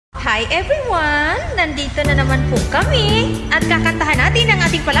Hi everyone! Nandito na naman po kami at kakantahan natin ang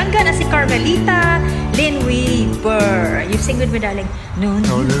ating palangga na si Carmelita Lynn Weaver. You sing with me, darling. No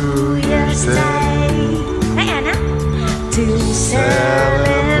New Year's Day. Hi, Anna. To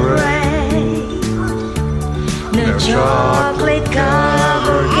celebrate. No chocolate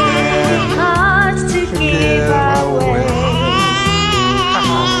covered cards to give away.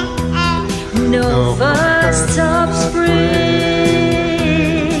 No first of spring,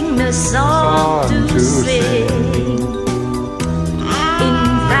 no song to sing. In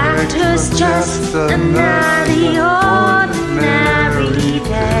fact, it's just another ordinary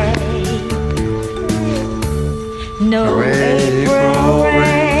day. No April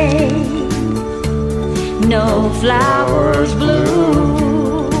rain, no flowers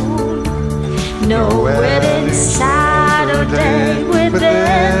bloom, no wedding Saturday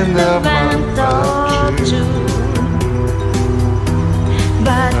within the month of June.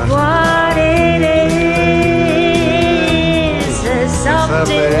 But what it is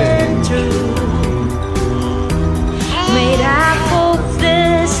something true, made up of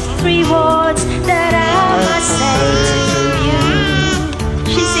these three words that I must say to you.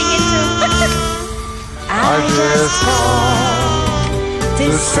 She's singing too. I just called to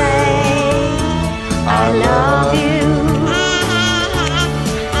say I love you.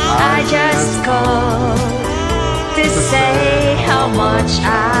 I just called to say how much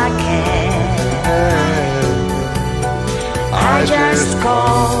I care. I just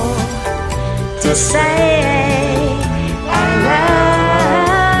called to say I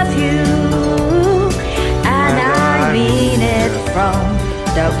love you, and I mean it from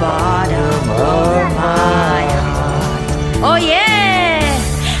the bottom of my heart. Oh yeah!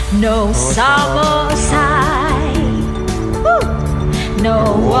 No summer side,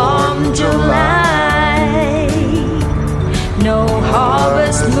 no warm July, no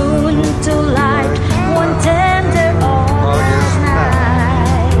harvest moon to light one tender August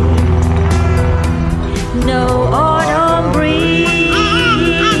night, no autumn breeze,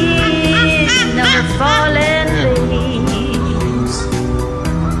 no fallen leaves,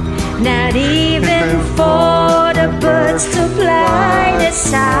 not even for the birds to fly the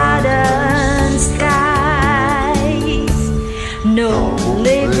southern skies. No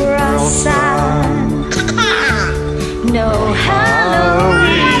Libra sun, no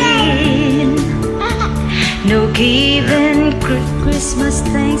Halloween, no giving Christmas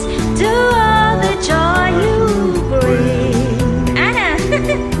thanks to all the joy you bring. Anna.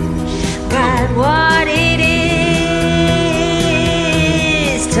 But what it is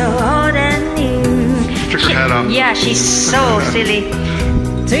to hold and you. Took her head off. Yeah, she's so silly.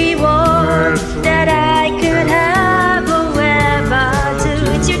 Three words that I could have ever do.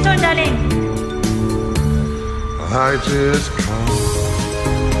 It's your turn, darling. I just come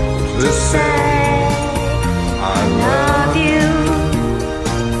to Say I love you.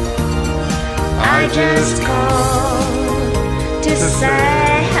 I just called to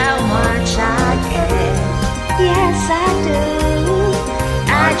say how much I care. Yes, I do.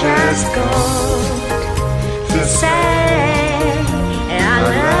 I just called to say I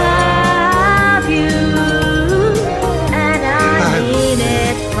love you, and I mean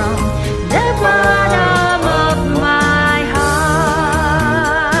it from the bottom of my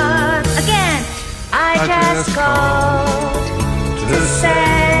heart. Again, I just called to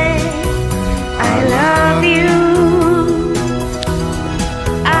say I love you.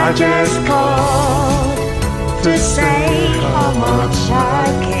 I just called to say how much I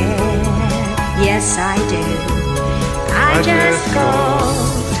care. Yes, I do. I just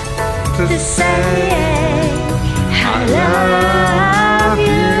called to say I love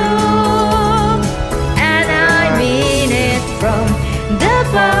you, and I mean it from the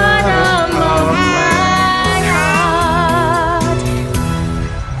bottom of my heart.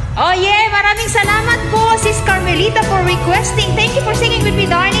 Oh yeah, maraming salamat po Sis Carmelita for requesting. Thank you for singing with me,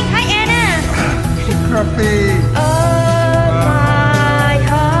 darling. Hi, Anna. Happy. My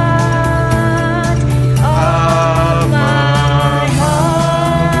heart, oh my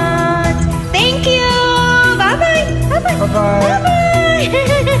heart. Thank you. Bye-bye. Bye-bye. Bye-bye. Bye-bye.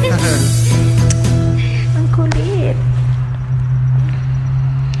 Ang kulit.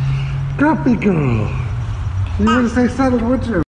 Happy girl. You want to stay settled, would you?